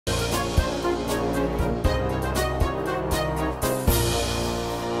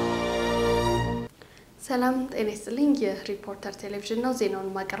ሰላም ጤና ይስጥልኝ የሪፖርተር ቴሌቪዥን ነው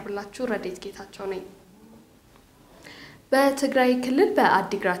ዜናውን ማቀርብላችሁ ረዴት ጌታቸው ነኝ በትግራይ ክልል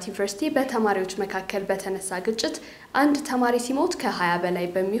በአዲግራት ዩኒቨርሲቲ በተማሪዎች መካከል በተነሳ ግጭት አንድ ተማሪ ሲሞት ከ20 በላይ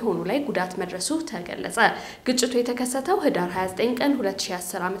በሚሆኑ ላይ ጉዳት መድረሱ ተገለጸ ግጭቱ የተከሰተው ህዳር 29 ቀን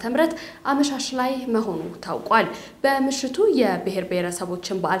 2010 ዓ.ም አመሻሽ ላይ መሆኑ ታውቋል በምሽቱ የብሔር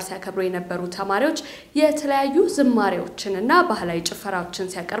ብሔረሰቦችን በዓል ሲያከብሩ የነበሩ ተማሪዎች የተለያዩ ዝማሬዎችንና ባህላዊ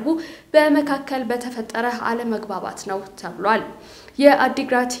ጭፈራዎችን ሲያቀርቡ በመካከል በተፈጠረ አለመግባባት ነው ተብሏል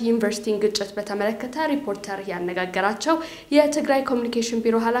የአዲግራት ዩኒቨርሲቲ ግጭት በተመለከተ ሪፖርተር ያነጋገራቸው የትግራይ ኮሙኒኬሽን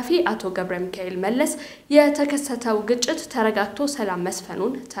ቢሮ ኃላፊ አቶ ገብረ ሚካኤል መለስ የተከሰተው ግጭት ተረጋግቶ ሰላም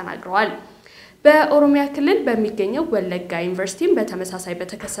መስፈኑን ተናግረዋል በኦሮሚያ ክልል በሚገኘው ወለጋ ዩኒቨርሲቲ በተመሳሳይ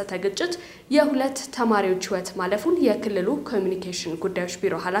በተከሰተ ግጭት የሁለት ተማሪዎች ህይወት ማለፉን የክልሉ ኮሙኒኬሽን ጉዳዮች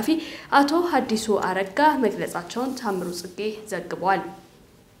ቢሮ ኃላፊ አቶ ሀዲሱ አረጋ መግለጻቸውን ታምሩ ጽጌ ዘግቧል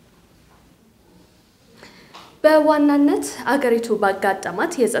በዋናነት አገሪቱ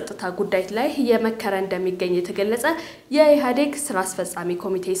ባጋጠማት የጸጥታ ጉዳይ ላይ የመከረ እንደሚገኝ የተገለጸ የኢህአዴግ ስራ አስፈጻሚ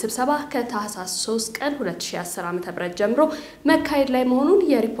ኮሚቴ ስብሰባ ከታህሳስ 3 ቀን 2010 ዓ.ም ጀምሮ መካሄድ ላይ መሆኑን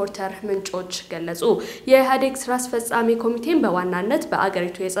የሪፖርተር ምንጮች ገለጹ የኢህአዴግ ስራ አስፈጻሚ ኮሚቴን በዋናነት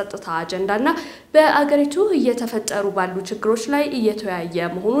በአገሪቱ የጸጥታ አጀንዳና በአገሪቱ እየተፈጠሩ ባሉ ችግሮች ላይ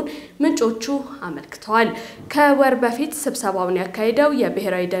እየተወያየ መሆኑን ምንጮቹ አመልክተዋል ከወር በፊት ስብሰባውን ያካሄደው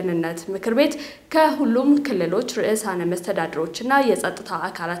የብሔራዊ ደህንነት ምክር ቤት ከሁሉም ክልሎች ርዕሳነ መስተዳድሮችና የጸጥታ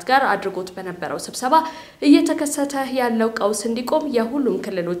አካላት ጋር አድርጎት በነበረው ስብሰባ እየተከሰተ ያለው ቀውስ እንዲቆም የሁሉም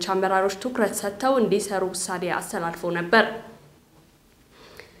ክልሎች አመራሮች ትኩረት ሰጥተው እንዲሰሩ ውሳኔ አስተላልፎ ነበር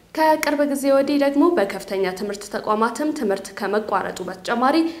ከቅርብ ጊዜ ወዲህ ደግሞ በከፍተኛ ትምህርት ተቋማትም ትምህርት ከመቋረጡ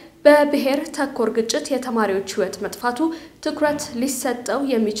በተጨማሪ በብሔር ተኮር ግጭት የተማሪዎች ህይወት መጥፋቱ ትኩረት ሊሰጠው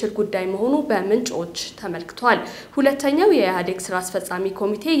የሚችል ጉዳይ መሆኑ በምንጮች ተመልክቷል ሁለተኛው የኢህአዴግ ስራ አስፈጻሚ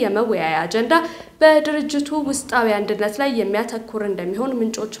ኮሚቴ የመወያያ አጀንዳ በድርጅቱ ውስጣዊ አንድነት ላይ የሚያተኩር እንደሚሆን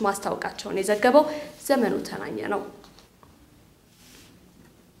ምንጮች ማስታወቃቸውን የዘገበው ዘመኑ ተናኘ ነው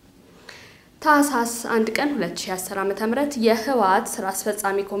ታህሳስ 1 ቀን 2010 ዓ.ም የህወሓት ስራ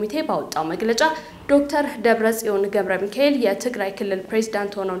አስፈጻሚ ኮሚቴ ባወጣው መግለጫ ዶክተር ደብረጽዮን ገብረ ሚካኤል የትግራይ ክልል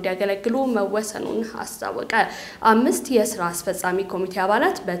ፕሬዝዳንት ሆነው እንዲያገለግሉ መወሰኑን አስታወቀ 5 የስራ አስፈጻሚ ኮሚቴ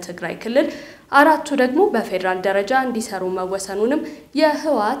አባላት በትግራይ ክልል አራቱ ደግሞ በፌደራል ደረጃ እንዲሰሩ መወሰኑንም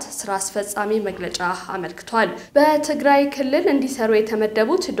የህወሓት ስራ አስፈጻሚ መግለጫ አመልክቷል በትግራይ ክልል እንዲሰሩ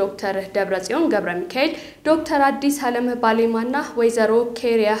የተመደቡት ዶክተር ደብረጽዮን ገብረ ሚካኤል ዶክተር አዲስ ዓለም ባሌማና ወይዘሮ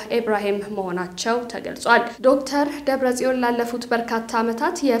ኬሪያ ኢብራሂም መሆናቸው ተገልጿል ዶክተር ደብረጽዮን ላለፉት በርካታ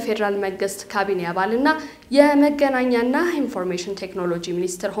ዓመታት የፌደራል መንግስት ካቢኔ አባልና የመገናኛና ኢንፎርሜሽን ቴክኖሎጂ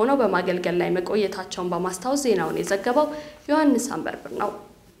ሚኒስትር ሆነው በማገልገል ላይ መቆየታቸውን በማስታወስ ዜናውን የዘገበው ዮሐንስ አንበርብር ነው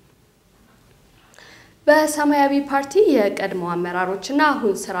በሰማያዊ ፓርቲ የቀድሞ አመራሮችና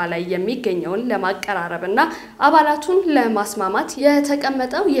አሁን ስራ ላይ የሚገኘውን ለማቀራረብና አባላቱን ለማስማማት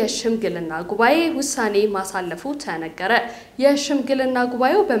የተቀመጠው የሽምግልና ጉባኤ ውሳኔ ማሳለፉ ተነገረ የሽምግልና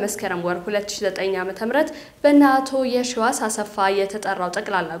ጉባኤው በመስከረም ወር 2009 ዓ.ም በናቶ የሽዋስ አሰፋ የተጠራው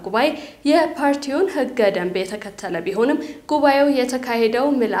ጠቅላላ ጉባኤ የፓርቲውን ህገ ደንብ የተከተለ ቢሆንም ጉባኤው የተካሄደው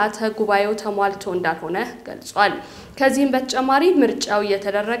ምልአተ ጉባኤው ተሟልቶ እንዳልሆነ ገልጿል ከዚህም በተጨማሪ ምርጫው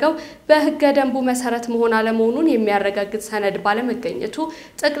የተደረገው በህገ ደንቡ መሰረት መሆን አለመሆኑን የሚያረጋግጥ ሰነድ ባለመገኘቱ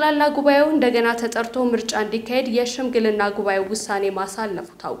ጠቅላላ ጉባኤው እንደገና ተጠርቶ ምርጫ እንዲካሄድ የሽምግልና ጉባኤው ውሳኔ ማሳለፉ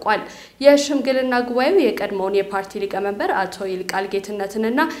ታውቋል የሽምግልና ጉባኤው የቀድሞውን የፓርቲ ሊቀመንበር አቶ ይልቃል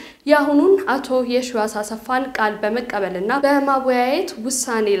ጌትነትንና ያሁኑን አቶ የሽዋስ አሰፋን ቃል በመቀበልና በማወያየት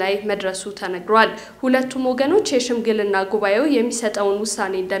ውሳኔ ላይ መድረሱ ተነግሯል ሁለቱም ወገኖች የሽምግልና ጉባኤው የሚሰጠውን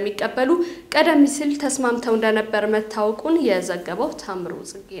ውሳኔ እንደሚቀበሉ ቀደም ሲል ተስማምተው እንደነበር መታወቁን የዘገበው ታምሩ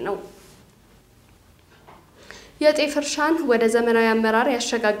ጽጌ ነው የጤፍ እርሻን ወደ ዘመናዊ አመራር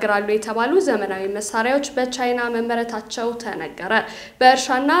ያሸጋግራሉ የተባሉ ዘመናዊ መሳሪያዎች በቻይና መመረታቸው ተነገረ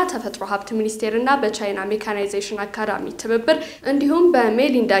በእርሻና ተፈጥሮ ሀብት ሚኒስቴርና በቻይና ሜካናይዜሽን አካዳሚ ትብብር እንዲሁም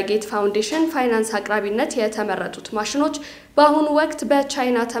በሜሊንዳ ጌት ፋውንዴሽን ፋይናንስ አቅራቢነት የተመረጡት ማሽኖች በአሁኑ ወቅት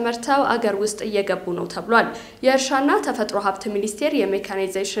በቻይና ተመርተው አገር ውስጥ እየገቡ ነው ተብሏል የእርሻና ተፈጥሮ ሀብት ሚኒስቴር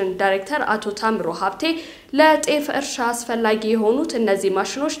የሜካናይዜሽን ዳይሬክተር አቶ ታምሮ ሀብቴ ለጤፍ እርሻ አስፈላጊ የሆኑት እነዚህ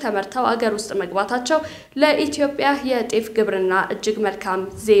ማሽኖች ተመርተው አገር ውስጥ መግባታቸው ለኢትዮጵያ የጤፍ ግብርና እጅግ መልካም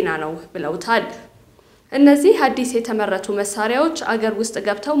ዜና ነው ብለውታል እነዚህ አዲስ የተመረቱ መሳሪያዎች አገር ውስጥ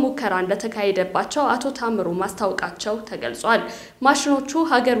ገብተው ሙከራ እንደተካሄደባቸው አቶ ታምሩ ማስታወቃቸው ተገልጿል ማሽኖቹ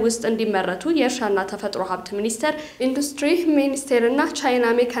ሀገር ውስጥ እንዲመረቱ የእርሻና ተፈጥሮ ሀብት ሚኒስቴር ኢንዱስትሪ ሚኒስቴርና ቻይና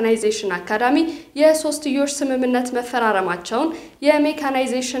ሜካናይዜሽን አካዳሚ የሶስትዮሽ ስምምነት መፈራረማቸውን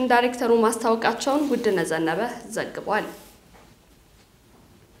የሜካናይዜሽን ዳይሬክተሩ ማስታወቃቸውን ውድነ ዘነበ ዘግቧል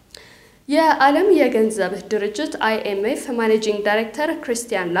የዓለም የገንዘብ ድርጅት IMF ማኔጂንግ ዳይሬክተር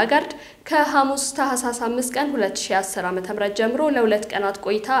ክሪስቲያን ላጋርድ ከሐሙስ ታህሳስ 5 ቀን 2010 ዓ.ም ጀምሮ ለሁለት ቀናት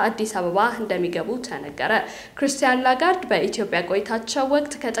ቆይታ አዲስ አበባ እንደሚገቡ ተነገረ። ክሪስቲያን ላጋርድ በኢትዮጵያ ቆይታቸው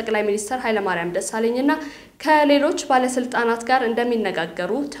ወቅት ከጠቅላይ ሚኒስትር ኃይለማርያም ደሳለኝና ከሌሎች ባለስልጣናት ጋር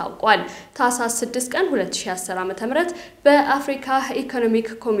እንደሚነጋገሩ ታውቋል። ታህሳስ 6 ቀን 2010 ዓ.ም በአፍሪካ ኢኮኖሚክ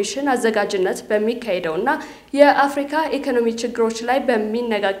ኮሚሽን አዘጋጅነት በሚካሄደውና የአፍሪካ ኢኮኖሚ ችግሮች ላይ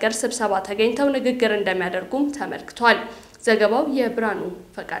በሚነጋገር ስብሰባ ተገኝተው ንግግር እንደሚያደርጉም ተመልክቷል። ዘገባው የብራኑ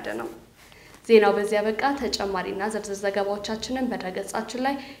ፈቃደ ነው። ዜናው በዚያ በቃ። ተጨማሪና ዝርዝር ዘገባዎቻችንን በድረገጻችን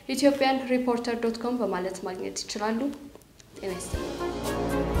ላይ ethiopianreporter.com በማለት ማግኘት ይችላሉ። ጤና ይስጥልኝ።